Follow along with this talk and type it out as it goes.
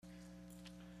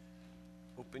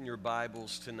Open your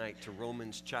Bibles tonight to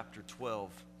Romans chapter 12.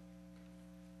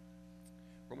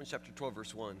 Romans chapter 12,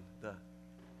 verse 1. The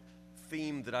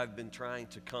theme that I've been trying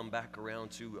to come back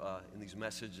around to in these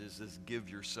messages is give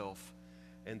yourself.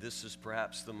 And this is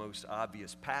perhaps the most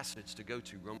obvious passage to go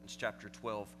to. Romans chapter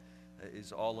 12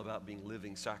 is all about being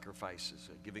living sacrifices,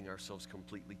 giving ourselves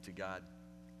completely to God.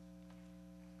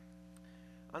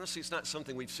 Honestly, it's not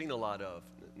something we've seen a lot of.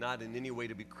 Not in any way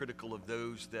to be critical of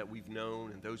those that we've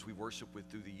known and those we've worshiped with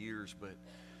through the years,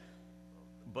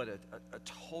 but a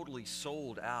totally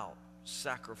sold out,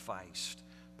 sacrificed,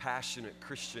 passionate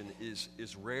Christian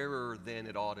is rarer than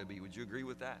it ought to be. Would you agree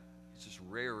with that? It's just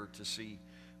rarer to see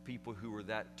people who are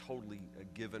that totally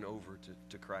given over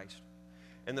to Christ.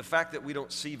 And the fact that we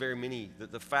don't see very many,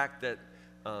 the fact that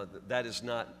that is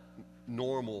not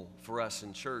normal for us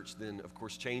in church, then of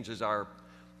course changes our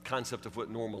concept of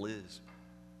what normal is.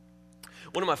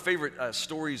 One of my favorite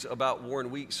stories about Warren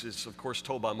Weeks is, of course,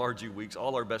 told by Margie Weeks.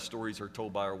 All our best stories are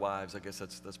told by our wives. I guess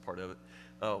that's part of it.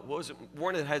 What was it?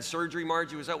 Warren had surgery,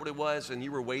 Margie, was that what it was? And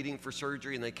you were waiting for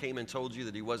surgery, and they came and told you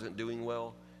that he wasn't doing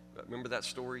well? Remember that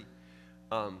story?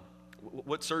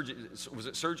 What surgery? Was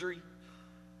it surgery?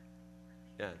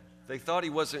 Yeah. They thought he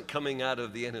wasn't coming out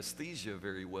of the anesthesia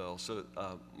very well. So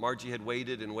Margie had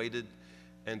waited and waited,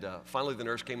 and finally the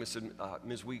nurse came and said,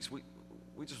 Ms. Weeks,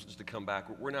 we just want you to come back.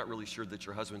 We're not really sure that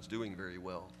your husband's doing very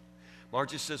well.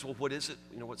 Margie says, well, what is it?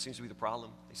 You know, what seems to be the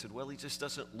problem? He said, well, he just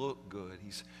doesn't look good.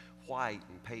 He's white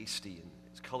and pasty, and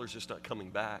his color's just not coming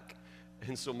back.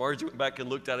 And so Margie went back and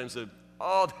looked at him and said,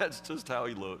 oh, that's just how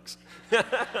he looks.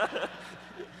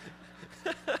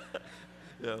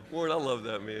 Yeah, Warren, I love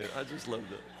that, man. I just love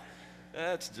that.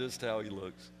 That's just how he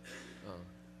looks.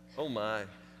 Oh, my.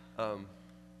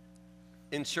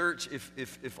 In church,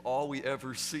 if all we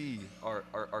ever see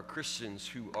are Christians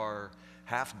who are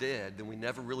half dead, then we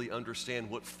never really understand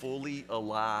what fully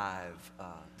alive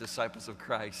disciples of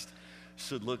Christ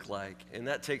should look like. And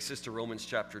that takes us to Romans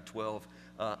chapter 12.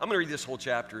 I'm going to read this whole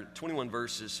chapter, 21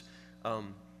 verses.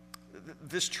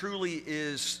 This truly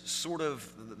is sort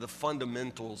of the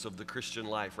fundamentals of the Christian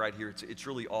life right here. It's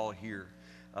really all here.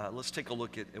 Let's take a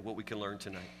look at what we can learn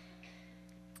tonight.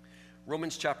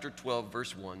 Romans chapter 12,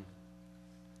 verse 1.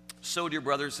 So, dear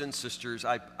brothers and sisters,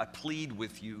 I plead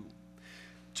with you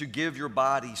to give your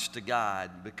bodies to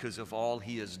God because of all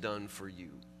He has done for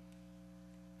you.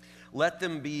 Let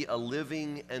them be a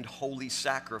living and holy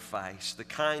sacrifice, the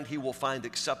kind He will find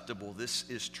acceptable. This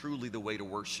is truly the way to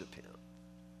worship Him.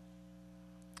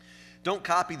 Don't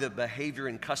copy the behavior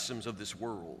and customs of this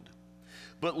world,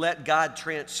 but let God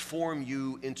transform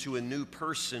you into a new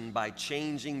person by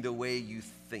changing the way you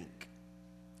think.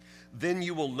 Then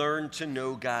you will learn to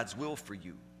know God's will for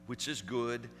you, which is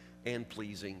good and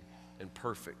pleasing and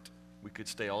perfect. We could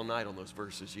stay all night on those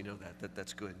verses. You know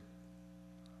that's good.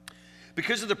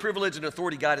 Because of the privilege and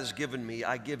authority God has given me,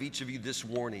 I give each of you this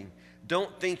warning.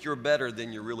 Don't think you're better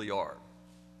than you really are.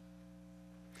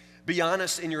 Be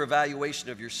honest in your evaluation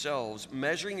of yourselves,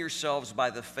 measuring yourselves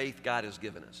by the faith God has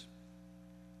given us.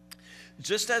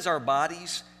 Just as our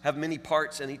bodies have many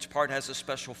parts and each part has a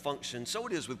special function, so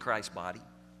it is with Christ's body.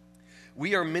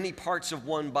 We are many parts of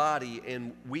one body,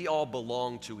 and we all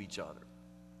belong to each other.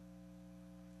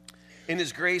 In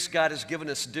His grace, God has given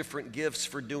us different gifts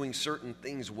for doing certain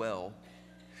things well.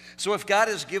 So if God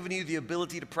has given you the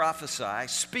ability to prophesy,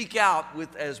 speak out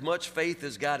with as much faith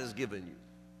as God has given you.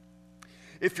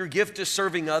 If your gift is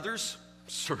serving others,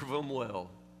 serve them well.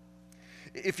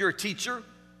 If you're a teacher,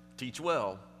 teach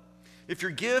well. If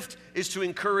your gift is to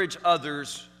encourage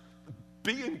others,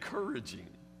 be encouraging.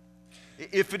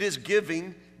 If it is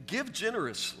giving, give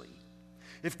generously.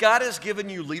 If God has given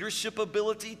you leadership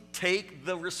ability, take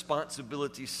the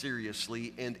responsibility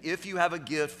seriously. And if you have a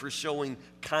gift for showing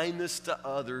kindness to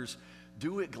others,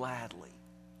 do it gladly.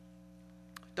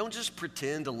 Don't just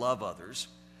pretend to love others.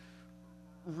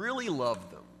 Really love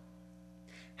them.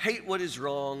 Hate what is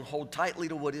wrong, hold tightly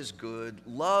to what is good,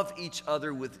 love each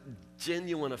other with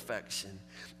genuine affection,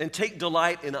 and take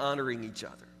delight in honoring each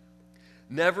other.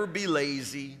 Never be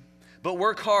lazy, but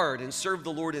work hard and serve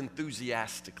the Lord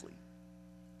enthusiastically.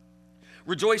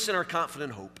 Rejoice in our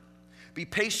confident hope. Be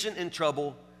patient in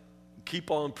trouble.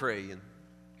 Keep on praying.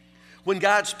 When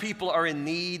God's people are in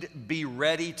need, be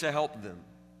ready to help them.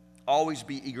 Always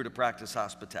be eager to practice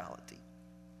hospitality.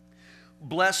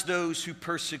 Bless those who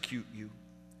persecute you.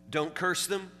 Don't curse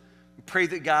them. Pray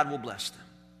that God will bless them.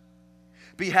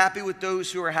 Be happy with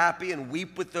those who are happy and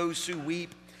weep with those who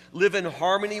weep. Live in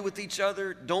harmony with each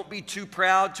other. Don't be too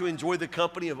proud to enjoy the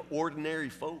company of ordinary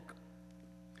folk.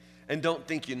 And don't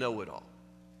think you know it all.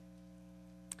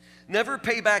 Never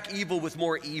pay back evil with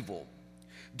more evil.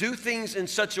 Do things in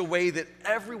such a way that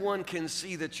everyone can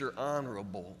see that you're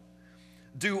honorable.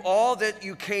 Do all that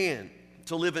you can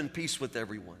to live in peace with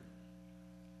everyone.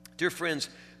 Dear friends,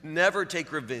 never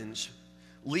take revenge.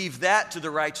 Leave that to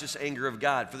the righteous anger of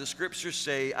God. For the scriptures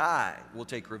say, I will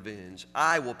take revenge.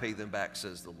 I will pay them back,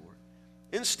 says the Lord.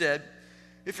 Instead,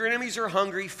 if your enemies are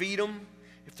hungry, feed them.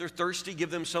 If they're thirsty, give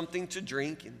them something to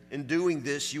drink. And in doing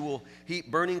this, you will heap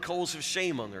burning coals of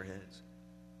shame on their heads.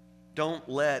 Don't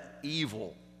let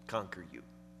evil conquer you,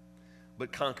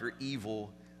 but conquer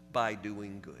evil by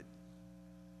doing good.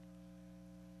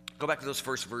 Go back to those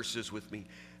first verses with me.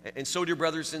 And so, dear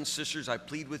brothers and sisters, I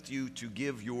plead with you to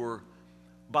give your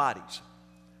bodies.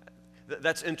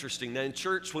 That's interesting. Now, in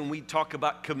church, when we talk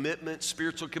about commitments,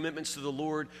 spiritual commitments to the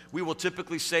Lord, we will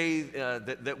typically say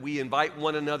that we invite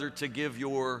one another to give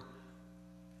your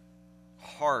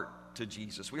heart to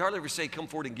Jesus. We hardly ever say, come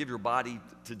forward and give your body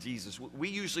to Jesus. We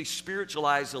usually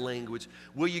spiritualize the language.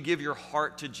 Will you give your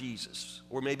heart to Jesus?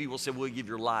 Or maybe we'll say, will you give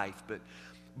your life?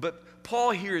 But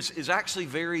Paul here is actually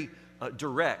very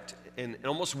direct and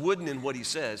almost wooden in what he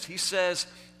says. He says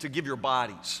to give your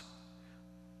bodies.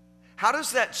 How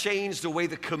does that change the way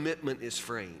the commitment is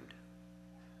framed?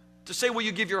 To say, will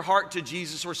you give your heart to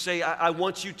Jesus, or say, I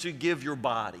want you to give your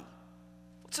body?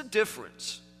 What's the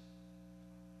difference?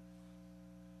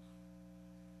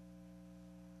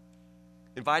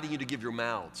 Inviting you to give your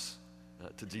mouths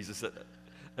to Jesus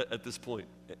at this point,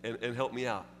 and help me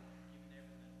out.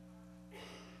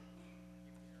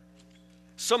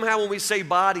 Somehow when we say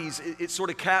bodies, it sort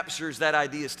of captures that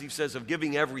idea, Steve says, of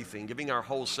giving everything, giving our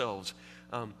whole selves.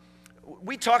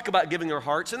 We talk about giving our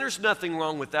hearts, and there's nothing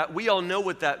wrong with that. We all know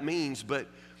what that means, but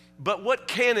what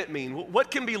can it mean?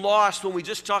 What can be lost when we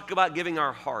just talk about giving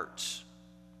our hearts?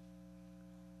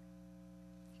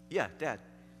 Yeah, Dad.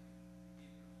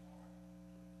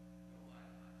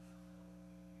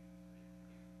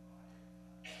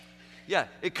 Yeah,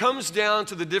 it comes down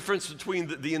to the difference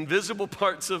between the invisible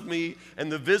parts of me and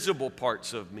the visible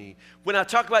parts of me. When I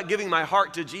talk about giving my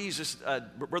heart to Jesus,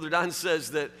 Brother Don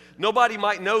says that nobody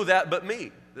might know that but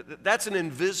me. That's an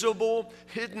invisible,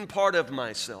 hidden part of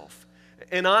myself.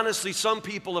 And honestly, some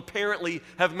people apparently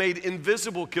have made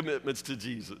invisible commitments to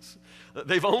Jesus.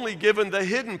 They've only given the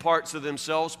hidden parts of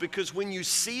themselves, because when you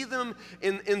see them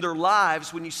in their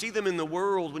lives, when you see them in the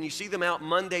world, when you see them out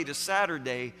Monday to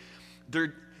Saturday,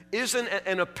 there isn't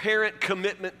an apparent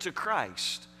commitment to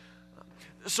Christ.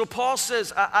 So Paul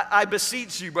says, I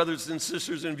beseech you, brothers and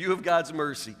sisters, in view of God's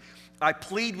mercy, I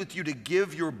plead with you to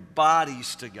give your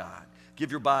bodies to God.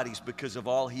 Give your bodies because of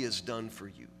all He has done for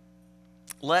you.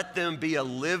 Let them be a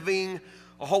living,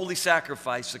 a holy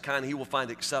sacrifice, the kind He will find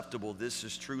acceptable. This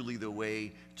is truly the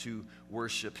way to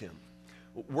worship Him.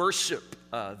 Worship,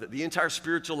 the entire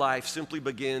spiritual life simply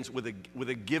begins with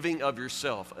a giving of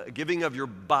yourself, a giving of your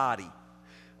body,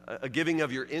 a giving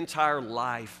of your entire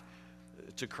life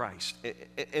to Christ,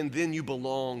 and then you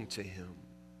belong to Him.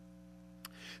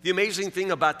 The amazing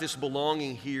thing about this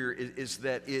belonging here is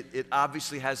that it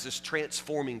obviously has this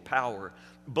transforming power.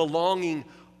 Belonging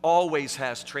always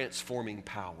has transforming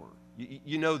power.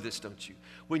 You know this, don't you?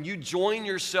 When you join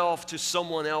yourself to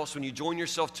someone else, when you join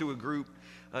yourself to a group,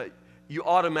 you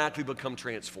automatically become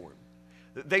transformed.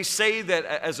 They say that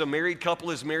as a married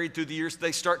couple is married through the years,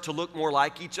 they start to look more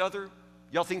like each other.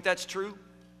 Y'all think that's true?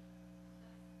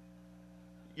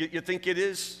 You think it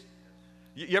is?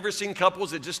 You ever seen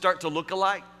couples that just start to look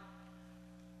alike?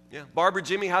 Yeah. Barbara,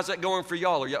 Jimmy, how's that going for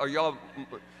y'all? Are y'all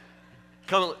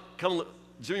come,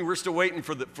 Jimmy, we're still waiting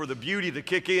for the beauty to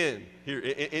kick in here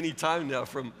any time now,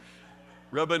 from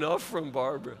rubbing off from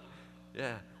Barbara.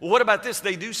 Yeah. Well, what about this?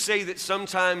 They do say that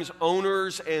sometimes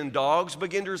owners and dogs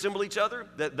begin to resemble each other,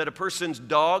 that a person's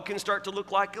dog can start to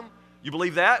look like them. You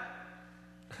believe that?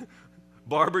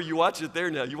 Barbara, you watch it there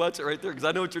now. You watch it right there, because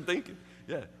I know what you're thinking.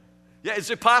 Yeah. Yeah, is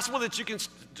it possible that you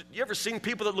ever seen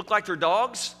people that look like their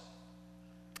dogs?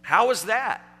 How is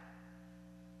that?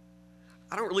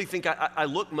 I don't really think I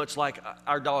look much like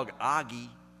our dog, Augie.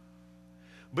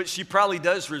 But she probably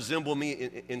does resemble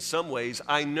me in some ways.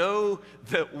 I know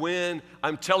that when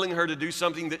I'm telling her to do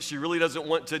something that she really doesn't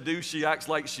want to do, she acts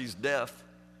like she's deaf.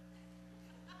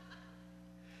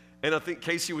 And I think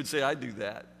Casey would say I do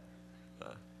that.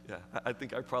 Yeah, I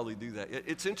think I probably do that.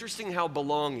 It's interesting how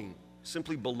belonging,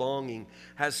 simply belonging,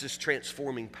 has this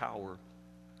transforming power.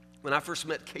 When I first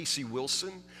met Casey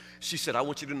Wilson, she said, I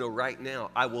want you to know right now,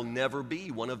 I will never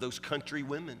be one of those country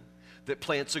women that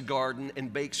plants a garden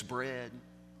and bakes bread.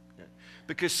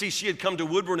 Because, see, she had come to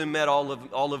Woodburn and met all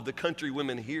of the country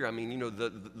women here. I mean, you know,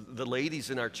 the ladies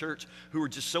in our church who were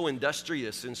just so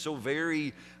industrious and so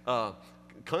very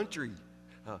country.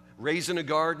 raising a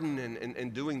garden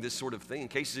and doing this sort of thing.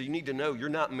 Casey, you need to know you're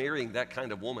not marrying that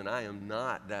kind of woman. I am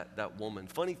not that woman.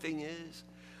 Funny thing is,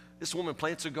 this woman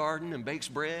plants a garden and bakes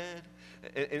bread,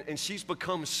 and she's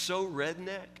become so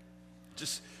redneck,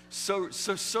 just so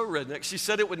redneck. She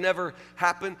said it would never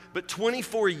happen, but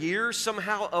 24 years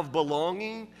somehow of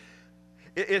belonging,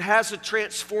 it has a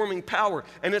transforming power.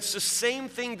 And it's the same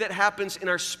thing that happens in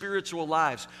our spiritual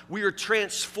lives. We are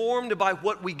transformed by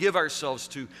what we give ourselves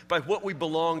to, by what we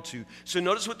belong to. So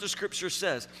notice what the scripture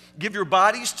says. Give your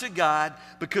bodies to God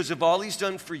because of all He's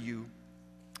done for you.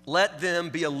 Let them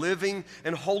be a living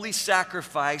and holy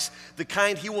sacrifice, the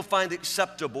kind He will find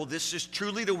acceptable. This is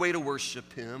truly the way to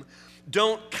worship Him.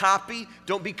 Don't copy,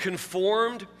 don't be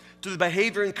conformed to the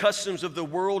behavior and customs of the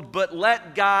world, but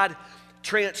let God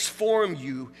transform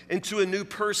you into a new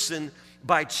person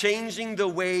by changing the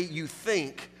way you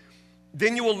think.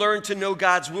 Then you will learn to know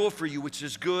God's will for you, which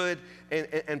is good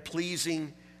and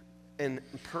pleasing and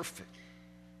perfect.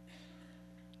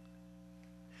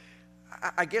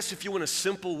 I guess if you want a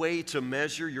simple way to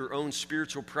measure your own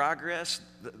spiritual progress,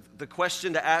 the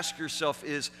question to ask yourself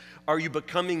is, are you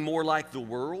becoming more like the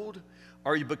world?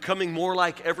 Are you becoming more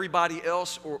like everybody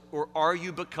else? Or are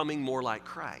you becoming more like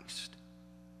Christ?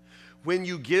 When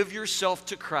you give yourself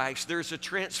to Christ, there's a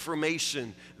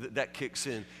transformation that kicks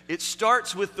in. It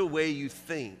starts with the way you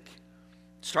think.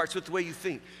 It starts with the way you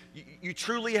think. You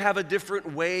truly have a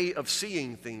different way of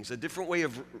seeing things, a different way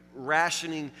of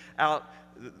rationing out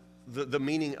the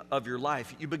meaning of your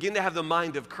life. You begin to have the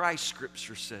mind of Christ,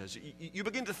 Scripture says. You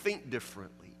begin to think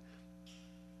differently.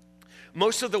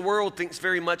 Most of the world thinks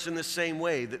very much in the same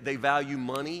way, that they value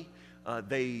money,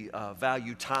 they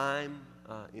value time,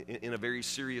 in a very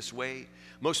serious way.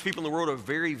 Most people in the world are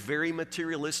very, very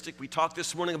materialistic. We talked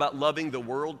this morning about loving the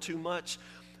world too much.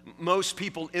 Most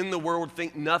people in the world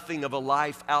think nothing of a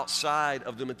life outside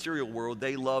of the material world.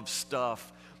 They love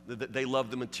stuff. They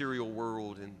love the material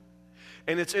world.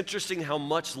 And it's interesting how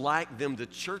much like them the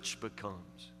church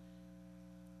becomes.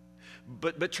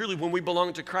 But truly, when we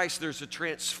belong to Christ, there's a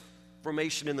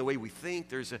transformation in the way we think.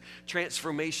 There's a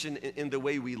transformation in the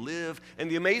way we live. And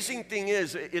the amazing thing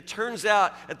is, it turns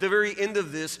out at the very end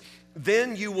of this,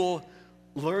 then you will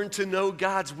learn to know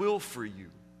God's will for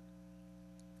you.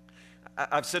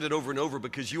 I've said it over and over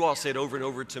because you all say it over and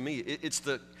over to me. It's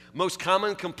the most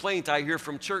common complaint I hear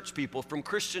from church people, from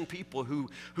Christian people who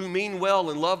mean well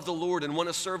and love the Lord and want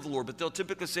to serve the Lord, but they'll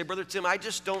typically say, Brother Tim, I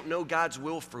just don't know God's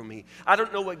will for me. I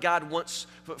don't know what God wants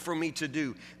for me to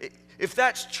do. If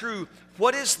that's true,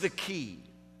 what is the key?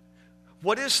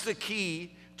 What is the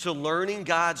key to learning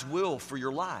God's will for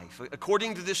your life?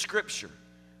 According to this scripture,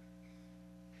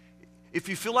 if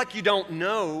you feel like you don't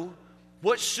know,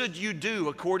 what should you do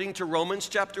according to Romans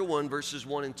chapter 1, verses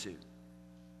 1 and 2?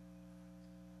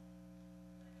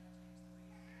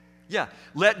 Yeah,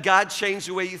 let God change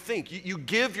the way you think. You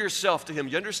give yourself to Him.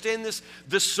 You understand this?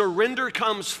 The surrender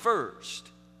comes first.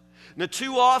 Now,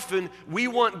 too often, we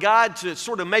want God to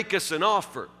sort of make us an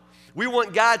offer. We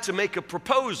want God to make a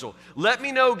proposal. Let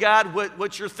me know, God,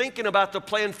 what you're thinking about the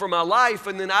plan for my life,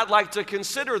 and then I'd like to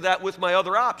consider that with my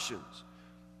other options.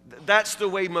 That's the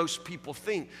way most people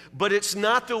think. But it's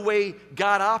not the way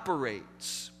God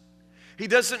operates. He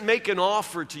doesn't make an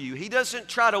offer to you. He doesn't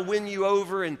try to win you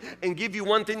over and give you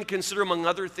one thing to consider among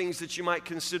other things that you might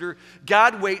consider.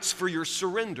 God waits for your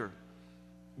surrender.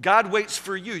 God waits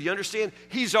for you. You understand?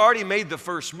 He's already made the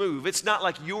first move. It's not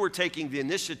like you're taking the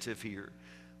initiative here.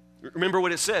 Remember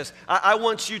what it says. I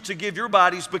want you to give your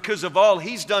bodies because of all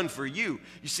He's done for you.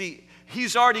 You see,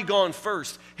 He's already gone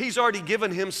first. He's already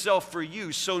given Himself for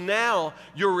you. So now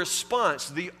your response,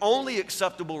 the only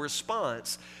acceptable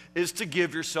response, is to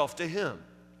give yourself to Him.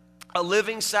 A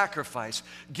living sacrifice.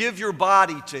 Give your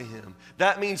body to Him.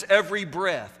 That means every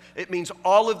breath. It means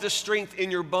all of the strength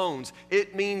in your bones.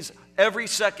 It means every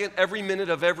second, every minute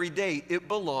of every day. It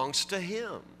belongs to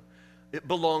Him. It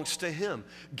belongs to Him.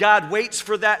 God waits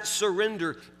for that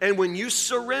surrender. And when you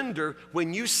surrender,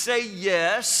 when you say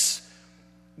yes,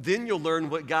 then you'll learn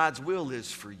what God's will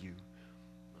is for you.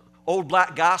 Old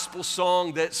black gospel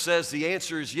song that says the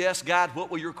answer is yes. God,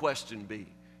 what will your question be?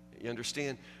 You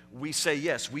understand? We say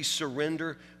yes. We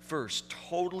surrender first,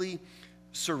 totally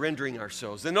surrendering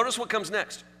ourselves. Then notice what comes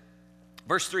next.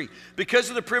 Verse 3, because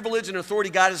of the privilege and authority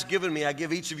God has given me, I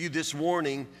give each of you this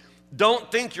warning.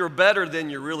 Don't think you're better than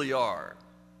you really are.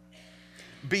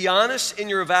 Be honest in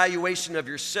your evaluation of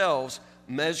yourselves,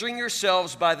 measuring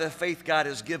yourselves by the faith God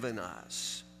has given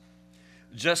us.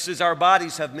 Just as our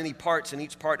bodies have many parts and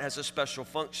each part has a special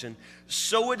function,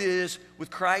 so it is with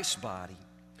Christ's body.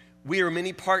 We are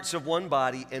many parts of one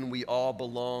body and we all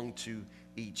belong to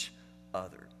each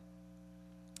other.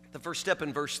 The first step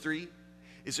in verse 3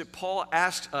 is that Paul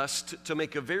asks us to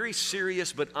make a very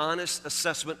serious but honest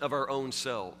assessment of our own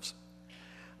selves.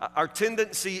 Our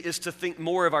tendency is to think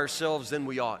more of ourselves than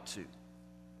we ought to.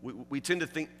 We tend to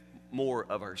think more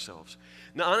of ourselves.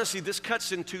 Now, honestly, this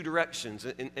cuts in two directions,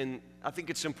 and I think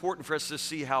it's important for us to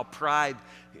see how pride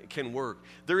can work.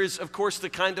 There is, of course, the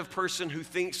kind of person who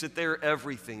thinks that they're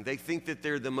everything. They think that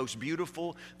they're the most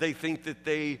beautiful. They think that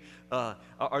they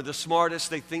are the smartest.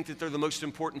 They think that they're the most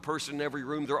important person in every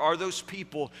room. There are those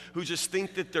people who just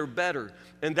think that they're better,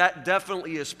 and that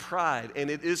definitely is pride, and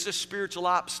it is a spiritual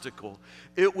obstacle.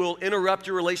 It will interrupt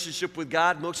your relationship with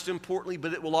God, most importantly,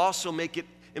 but it will also make it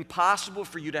impossible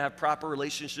for you to have proper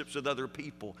relationships with other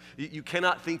people. You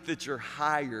cannot think that you're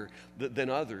higher than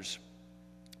others.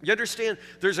 You understand,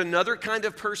 there's another kind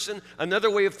of person, another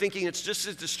way of thinking it's just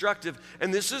as destructive,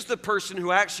 and this is the person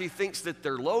who actually thinks that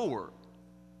they're lower.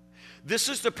 This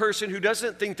is the person who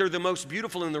doesn't think they're the most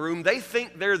beautiful in the room. They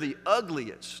think they're the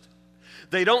ugliest.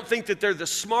 They don't think that they're the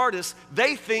smartest.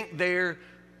 They think they're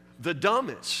the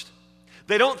dumbest.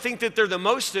 They don't think that they're the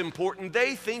most important.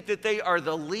 They think that they are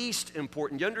the least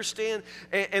important. You understand?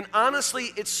 And honestly,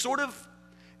 it's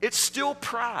still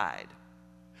pride.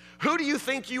 Who do you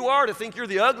think you are to think you're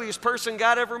the ugliest person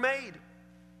God ever made?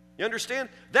 You understand?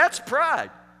 That's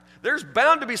pride. There's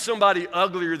bound to be somebody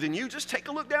uglier than you. Just take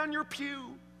a look down your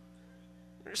pew.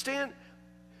 Understand?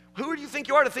 Who do you think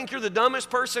you are to think you're the dumbest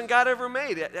person God ever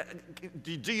made?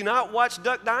 Do you not watch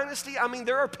Duck Dynasty? I mean,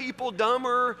 there are people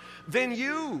dumber than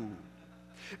you.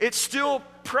 It's still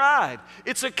pride.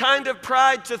 It's a kind of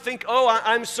pride to think, oh,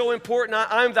 I'm so important.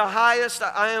 I'm the highest.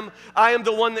 I am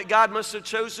the one that God must have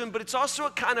chosen. But it's also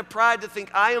a kind of pride to think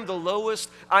I am the lowest.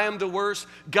 I am the worst.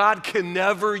 God can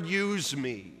never use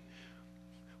me.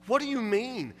 What do you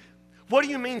mean? What do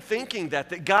you mean thinking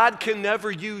that God can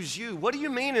never use you? What do you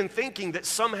mean in thinking that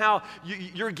somehow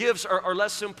your gifts are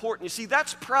less important? You see,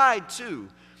 that's pride too.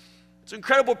 It's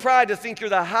incredible pride to think you're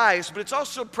the highest, but it's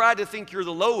also pride to think you're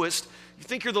the lowest. You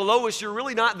think you're the lowest, you're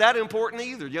really not that important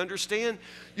either. You understand?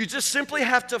 You just simply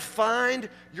have to find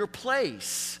your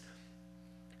place.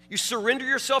 You surrender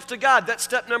yourself to God. That's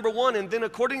step number one. And then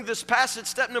according to this passage,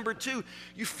 step number two,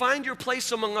 you find your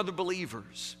place among other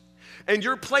believers. And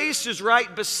your place is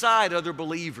right beside other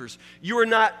believers. You are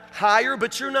not higher,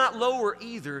 but you're not lower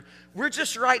either. We're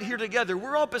just right here together.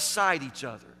 We're all beside each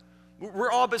other.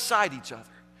 We're all beside each other.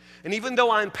 And even though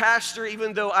I'm pastor,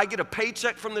 even though I get a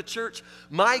paycheck from the church,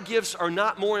 my gifts are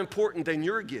not more important than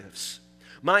your gifts.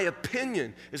 My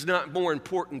opinion is not more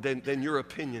important than your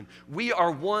opinion. We are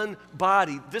one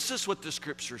body. This is what the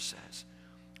scripture says.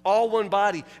 All one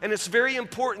body. And it's very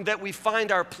important that we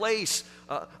find our place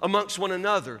amongst one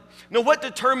another. Now, what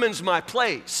determines my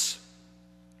place?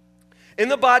 In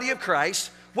the body of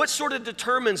Christ, what sort of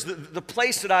determines the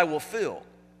place that I will fill?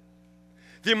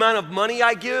 The amount of money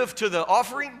I give to the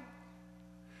offering?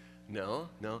 No.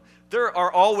 There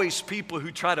are always people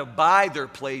who try to buy their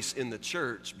place in the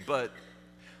church, but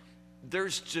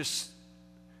there's just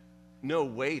no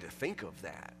way to think of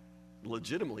that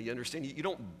legitimately. You understand? You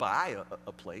don't buy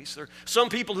a place. There are some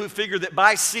people who figure that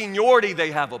by seniority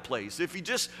they have a place. If you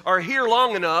just are here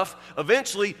long enough,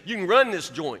 eventually you can run this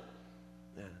joint.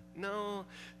 No,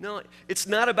 it's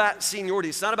not about seniority.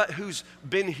 It's not about who's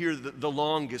been here the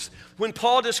longest. When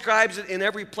Paul describes it in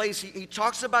every place, he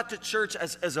talks about the church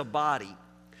as a body.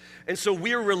 And so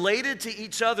we are related to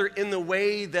each other in the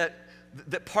way that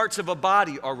parts of a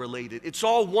body are related. It's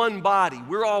all one body.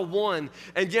 We're all one,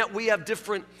 and yet we have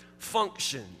different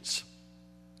functions.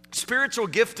 Spiritual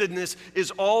giftedness is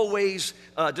always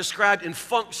described in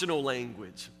functional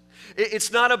language.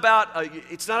 It's not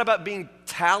about being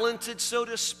talented, so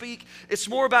to speak. It's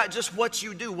more about just what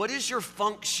you do. What is your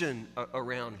function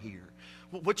around here?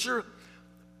 What's your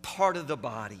part of the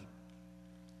body?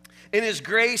 In His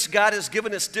grace, God has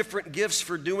given us different gifts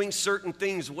for doing certain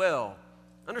things well.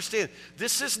 Understand,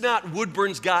 this is not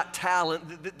Woodburn's Got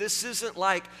Talent. This isn't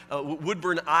like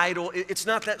Woodburn Idol. It's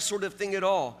not that sort of thing at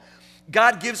all.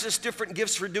 God gives us different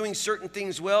gifts for doing certain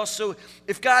things well. So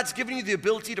if God's given you the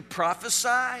ability to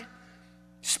prophesy,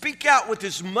 speak out with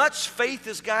as much faith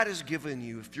as God has given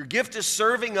you. If your gift is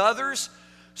serving others,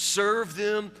 serve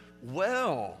them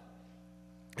well.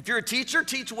 If you're a teacher,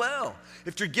 teach well.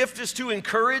 If your gift is to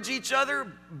encourage each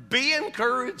other, be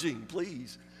encouraging,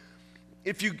 please.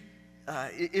 If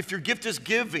your gift is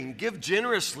giving, give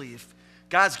generously. If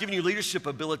God's given you leadership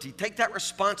ability, take that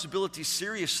responsibility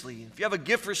seriously. If you have a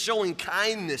gift for showing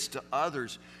kindness to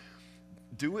others,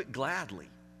 do it gladly.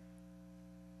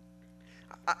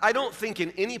 I don't think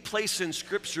in any place in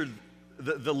Scripture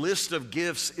the list of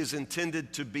gifts is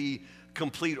intended to be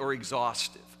complete or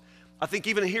exhaustive. I think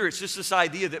even here, it's just this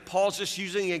idea that Paul's just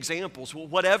using examples. Well,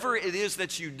 whatever it is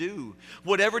that you do,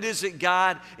 whatever it is that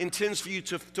God intends for you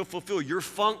to fulfill, your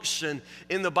function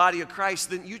in the body of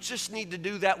Christ, then you just need to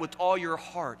do that with all your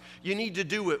heart. You need to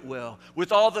do it well,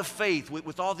 with all the faith,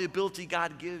 with all the ability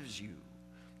God gives you.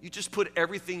 You just put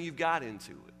everything you've got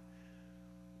into it.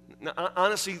 Now,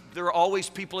 honestly, there are always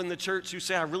people in the church who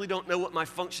say, I really don't know what my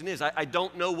function is. I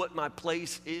don't know what my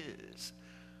place is.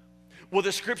 Well,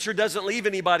 the scripture doesn't leave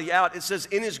anybody out. It says,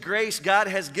 in his grace, God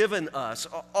has given us,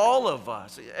 all of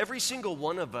us, every single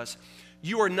one of us.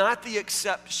 You are not the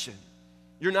exception.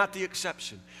 You're not the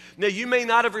exception. Now, you may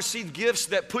not have received gifts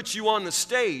that put you on the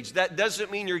stage. That doesn't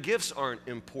mean your gifts aren't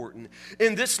important.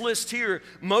 In this list here,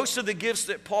 most of the gifts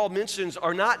that Paul mentions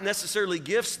are not necessarily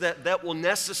gifts that will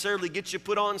necessarily get you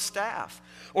put on staff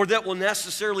or that will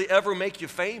necessarily ever make you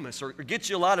famous or get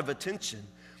you a lot of attention.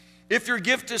 If your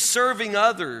gift is serving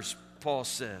others, Paul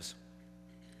says,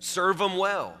 serve them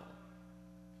well.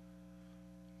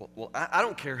 Well, I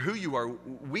don't care who you are.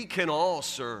 We can all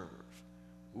serve.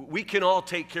 We can all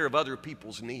take care of other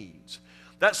people's needs.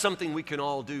 That's something we can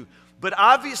all do. But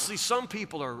obviously, some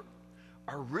people are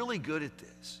really good at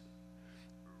this.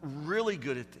 Really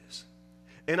good at this.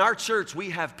 In our church,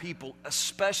 we have people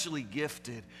especially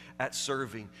gifted at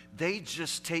serving. They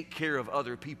just take care of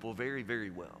other people very,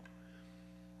 very well.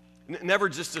 Never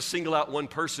just to single out one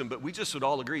person, but we just would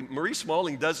all agree. Marie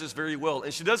Smalling does this very well,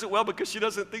 and she does it well because she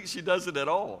doesn't think she does it at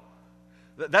all.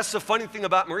 That's the funny thing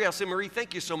about Marie. I say, Marie,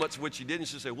 thank you so much for what you did. And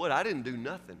she'll say, what? I didn't do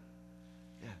nothing.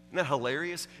 Yeah. Isn't that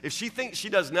hilarious? If she thinks she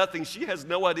does nothing, she has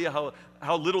no idea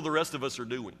how little the rest of us are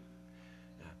doing.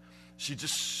 Yeah. She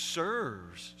just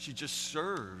serves. She just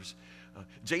serves.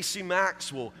 J.C.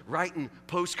 Maxwell writing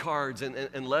postcards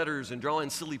and letters and drawing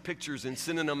silly pictures and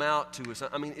sending them out to us.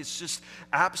 I mean, it's just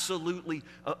absolutely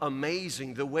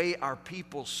amazing the way our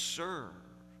people serve.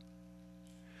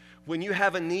 When you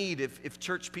have a need, if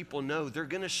church people know, they're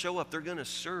going to show up, they're going to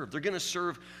serve. They're going to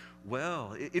serve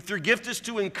well. If your gift is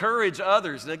to encourage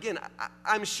others, and again,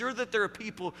 I'm sure that there are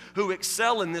people who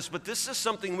excel in this, but this is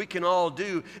something we can all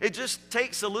do. It just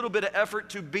takes a little bit of effort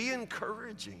to be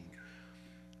encouraging.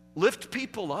 Lift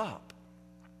people up.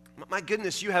 My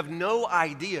goodness, you have no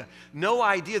idea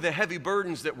the heavy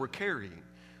burdens that we're carrying.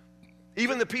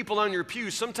 Even the people on your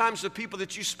pews, sometimes the people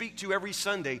that you speak to every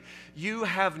Sunday, you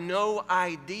have no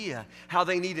idea how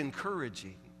they need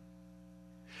encouraging.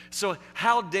 So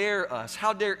how dare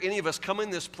any of us come in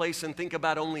this place and think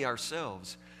about only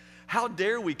ourselves? How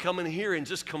dare we come in here and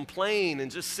just complain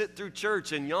and just sit through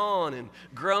church and yawn and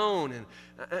groan?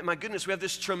 And my goodness, we have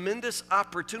this tremendous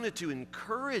opportunity to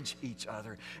encourage each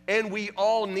other. And we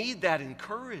all need that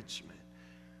encouragement.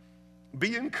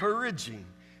 Be encouraging,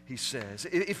 he says.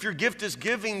 If your gift is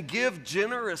giving, give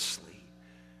generously.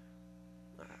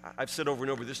 I've said over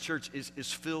and over, this church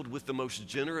is filled with the most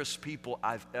generous people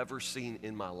I've ever seen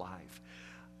in my life.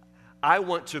 I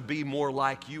want to be more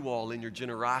like you all in your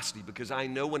generosity because I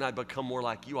know when I become more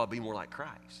like you, I'll be more like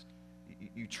Christ.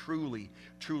 You truly,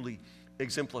 truly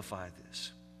exemplify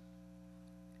this.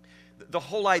 The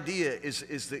whole idea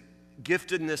is that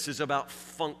giftedness is about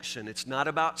function. It's not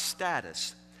about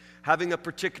status. Having a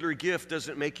particular gift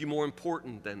doesn't make you more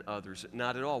important than others.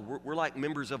 Not at all. We're like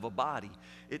members of a body.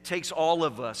 It takes all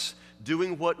of us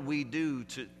doing what we do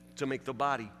to make the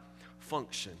body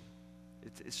function.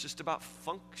 It's just about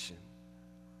function.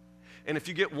 And if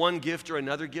you get one gift or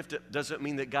another gift, it doesn't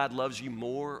mean that God loves you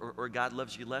more or God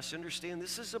loves you less. Understand,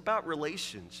 this is about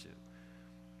relationship.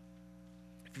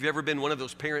 If you've ever been one of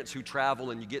those parents who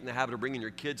travel and you get in the habit of bringing your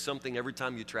kids something every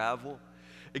time you travel,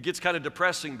 it gets kind of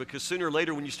depressing because sooner or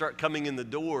later when you start coming in the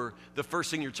door, the first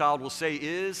thing your child will say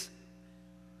is,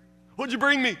 "What'd you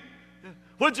bring me?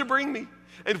 What'd you bring me?"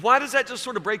 And why does that just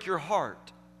sort of break your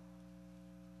heart?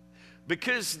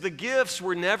 Because the gifts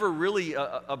were never really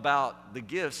about the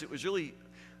gifts. It was really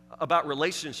about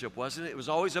relationship, wasn't it? It was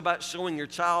always about showing your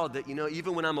child that,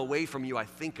 even when I'm away from you, I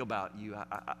think about you.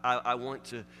 I want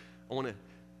to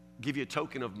give you a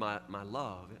token of my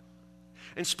love.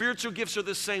 And spiritual gifts are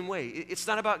the same way. It's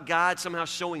not about God somehow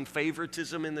showing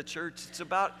favoritism in the church. It's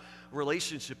about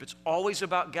relationship. It's always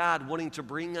about God wanting to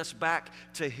bring us back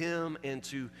to Him and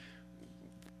to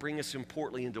bring us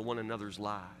importantly into one another's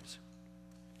lives.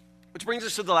 Which brings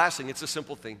us to the last thing. It's a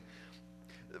simple thing.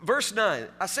 Verse 9,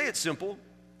 I say it's simple.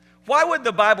 Why would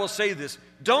the Bible say this?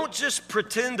 Don't just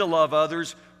pretend to love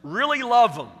others, really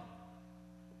love them.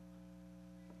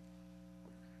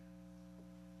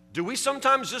 Do we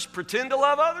sometimes just pretend to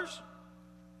love others?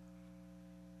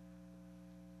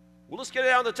 Well, let's get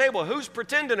it out on the table. Who's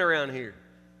pretending around here?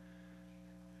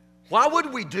 Why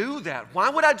would we do that? Why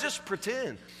would I just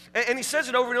pretend? And he says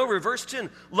it over and over in verse 10.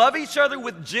 Love each other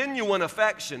with genuine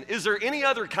affection. Is there any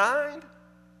other kind?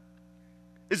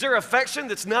 Is there affection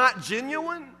that's not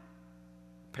genuine?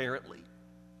 Apparently.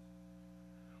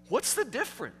 What's the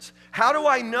difference? How do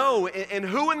I know? And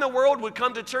who in the world would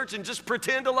come to church and just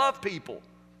pretend to love people?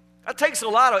 That takes a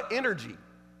lot of energy.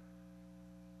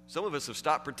 Some of us have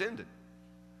stopped pretending.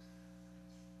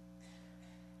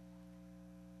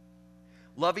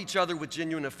 Love each other with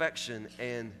genuine affection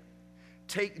and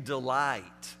take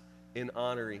delight in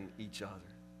honoring each other.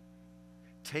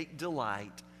 Take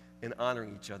delight in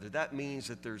honoring each other. That means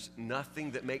that there's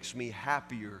nothing that makes me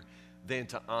happier than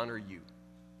to honor you.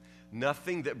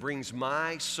 Nothing that brings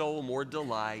my soul more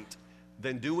delight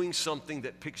than doing something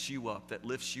that picks you up, that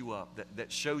lifts you up,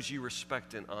 that shows you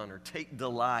respect and honor. Take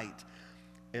delight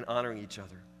in honoring each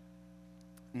other.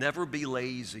 Never be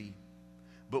lazy,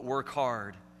 but work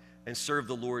hard and serve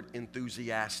the Lord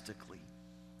enthusiastically.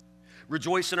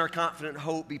 Rejoice in our confident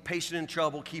hope. Be patient in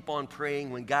trouble. Keep on praying.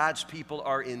 When God's people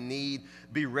are in need,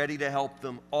 be ready to help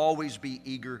them. Always be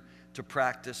eager to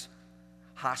practice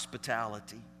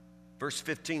hospitality. Verse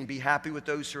 15, be happy with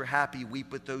those who are happy.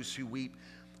 Weep with those who weep.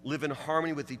 Live in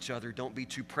harmony with each other. Don't be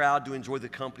too proud to enjoy the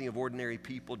company of ordinary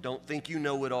people. Don't think you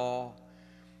know it all.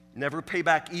 Never pay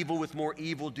back evil with more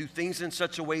evil. Do things in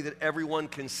such a way that everyone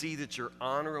can see that you're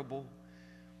honorable.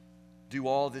 Do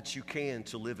all that you can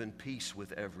to live in peace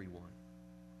with everyone.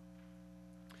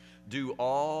 Do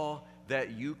all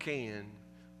that you can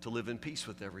to live in peace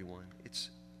with everyone. It's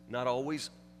not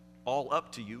always all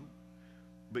up to you,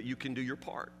 but you can do your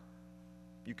part.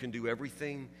 You can do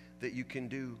everything that you can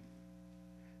do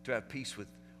to have peace with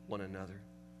one another.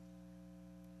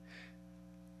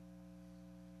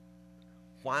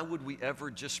 Why would we ever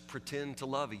just pretend to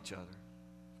love each other?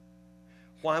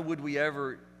 Why would we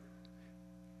ever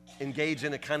engage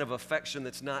in a kind of affection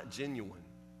that's not genuine?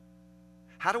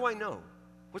 How do I know?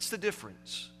 What's the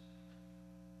difference?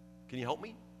 Can you help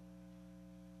me?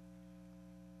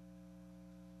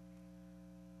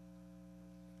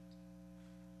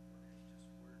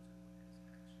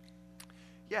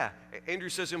 Yeah, Andrew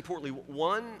says importantly,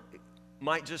 one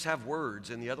might just have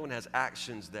words and the other one has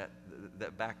actions that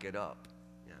back it up.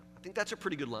 Yeah, I think that's a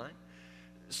pretty good line.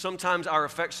 Sometimes our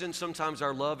affection, sometimes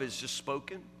our love is just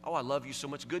spoken. Oh, I love you so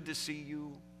much. Good to see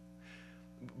you.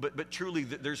 But truly,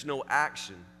 there's no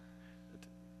action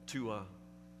to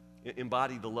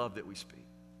embody the love that we speak.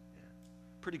 Yeah.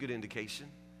 Pretty good indication.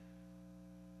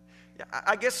 Yeah,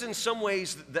 I guess in some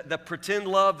ways, the pretend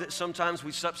love that sometimes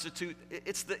we substitute,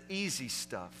 it's the easy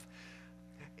stuff.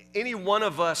 Any one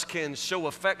of us can show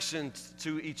affection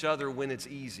to each other when it's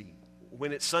easy.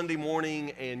 When it's Sunday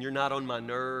morning and you're not on my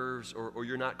nerves, or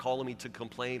you're not calling me to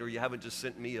complain, or you haven't just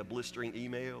sent me a blistering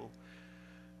email.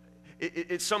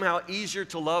 It's somehow easier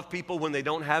to love people when they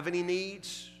don't have any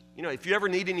needs. You know, if you ever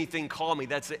need anything, call me.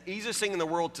 That's the easiest thing in the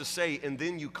world to say, and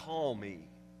then you call me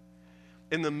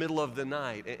in the middle of the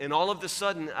night. And all of a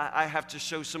sudden, I have to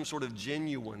show some sort of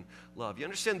genuine love. You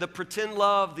understand? The pretend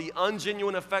love, the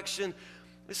ungenuine affection,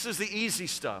 this is the easy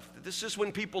stuff. This is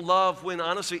when people love, when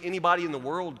honestly anybody in the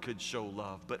world could show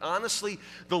love. But honestly,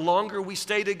 the longer we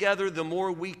stay together, the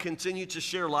more we continue to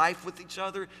share life with each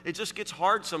other, it just gets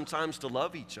hard sometimes to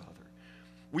love each other.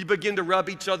 We begin to rub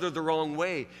each other the wrong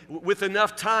way. With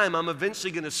enough time, I'm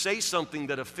eventually going to say something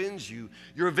that offends you.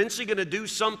 You're eventually going to do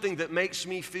something that makes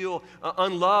me feel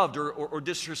unloved or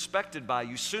disrespected by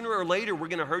you. Sooner or later, we're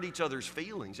going to hurt each other's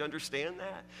feelings. You understand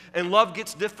that? And love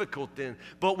gets difficult then.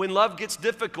 But when love gets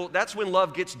difficult, that's when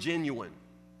love gets genuine.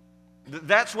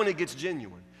 That's when it gets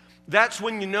genuine. That's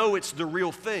when you know it's the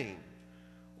real thing,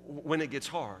 when it gets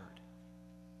hard.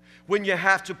 When you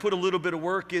have to put a little bit of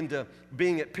work into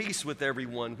being at peace with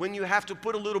everyone. When you have to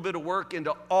put a little bit of work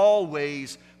into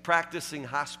always practicing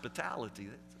hospitality.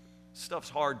 That stuff's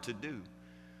hard to do.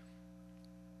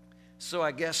 So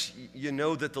I guess you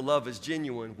know that the love is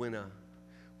genuine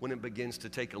when it begins to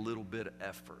take a little bit of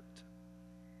effort.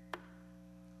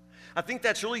 I think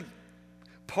that's really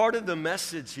part of the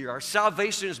message here. Our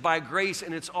salvation is by grace,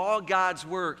 and it's all God's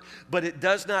work, but it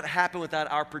does not happen without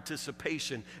our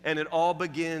participation. And it all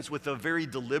begins with a very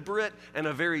deliberate and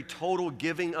a very total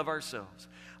giving of ourselves.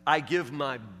 I give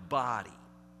my body.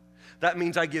 That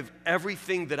means I give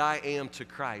everything that I am to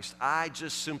Christ. I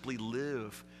just simply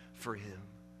live for Him.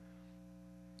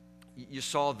 You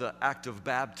saw the act of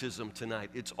baptism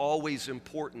tonight. It's always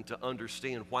important to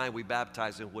understand why we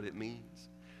baptize and what it means.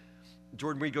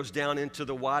 Jordan Reed goes down into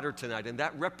the water tonight, and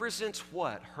that represents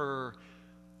what? Her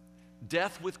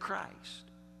death with Christ.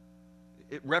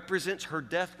 It represents her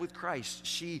death with Christ.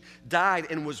 She died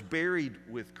and was buried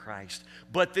with Christ.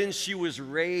 But then she was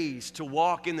raised to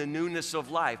walk in the newness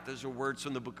of life. Those are words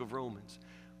from the book of Romans.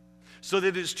 So that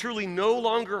it is truly no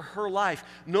longer her life,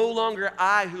 no longer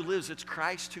I who lives, it's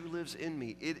Christ who lives in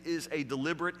me. It is a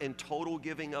deliberate and total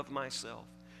giving of myself.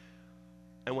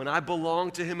 And when I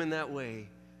belong to Him in that way,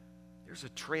 there's a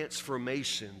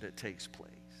transformation that takes place.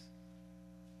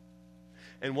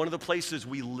 And one of the places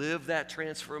we live that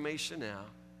transformation now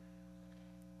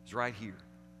is right here,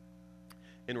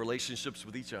 in relationships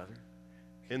with each other,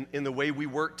 in the way we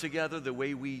work together, the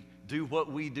way we do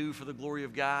what we do for the glory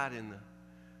of God, and the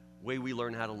way we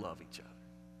learn how to love each other.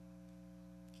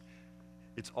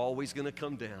 It's always going to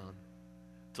come down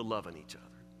to loving each other.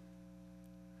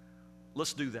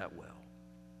 Let's do that well.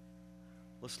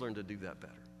 Let's learn to do that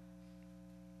better.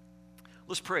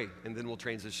 Let's pray, and then we'll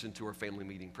transition to our family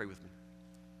meeting. Pray with me.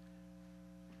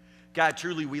 God,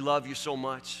 truly, we love you so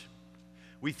much.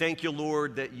 We thank you,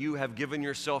 Lord, that you have given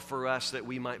yourself for us that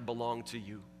we might belong to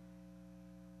you.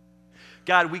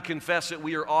 God, we confess that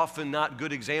we are often not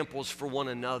good examples for one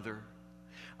another.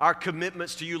 Our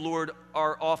commitments to you, Lord,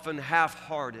 are often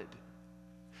half-hearted.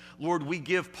 Lord, we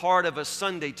give part of a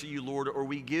Sunday to you, Lord, or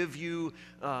we give you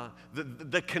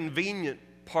the convenient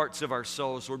parts of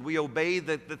ourselves, Lord. We obey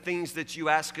the things that you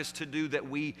ask us to do that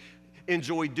we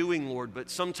enjoy doing, Lord. But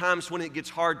sometimes when it gets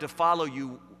hard to follow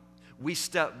you, we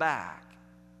step back.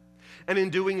 And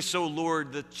in doing so,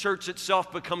 Lord, the church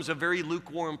itself becomes a very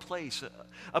lukewarm place,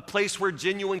 a place where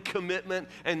genuine commitment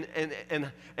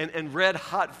and red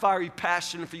hot fiery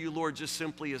passion for you, Lord, just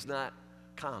simply is not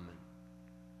common.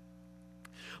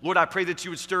 Lord, I pray that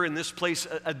you would stir in this place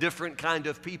a different kind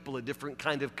of people, a different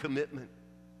kind of commitment.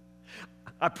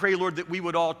 I pray, Lord, that we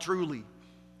would all truly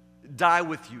die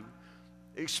with you,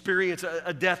 experience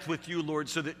a death with you, Lord,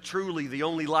 so that truly the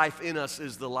only life in us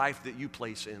is the life that you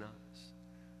place in us.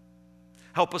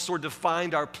 Help us, Lord, to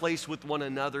find our place with one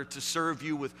another, to serve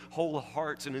you with whole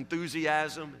hearts and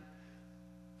enthusiasm.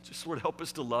 Just, Lord, help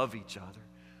us to love each other.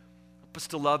 Help us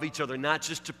to love each other, not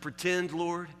just to pretend,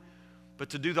 Lord, but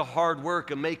to do the hard work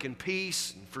of making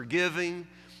peace and forgiving,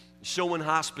 showing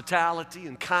hospitality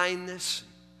and kindness,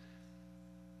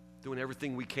 doing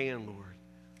everything we can, Lord,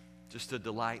 just to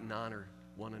delight and honor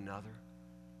one another.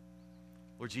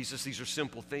 Lord Jesus, these are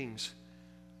simple things,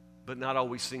 but not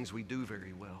always things we do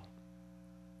very well.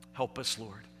 Help us,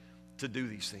 Lord, to do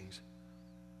these things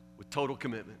with total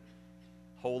commitment,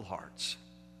 whole hearts.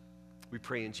 We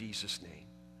pray in Jesus' name.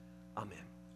 Amen.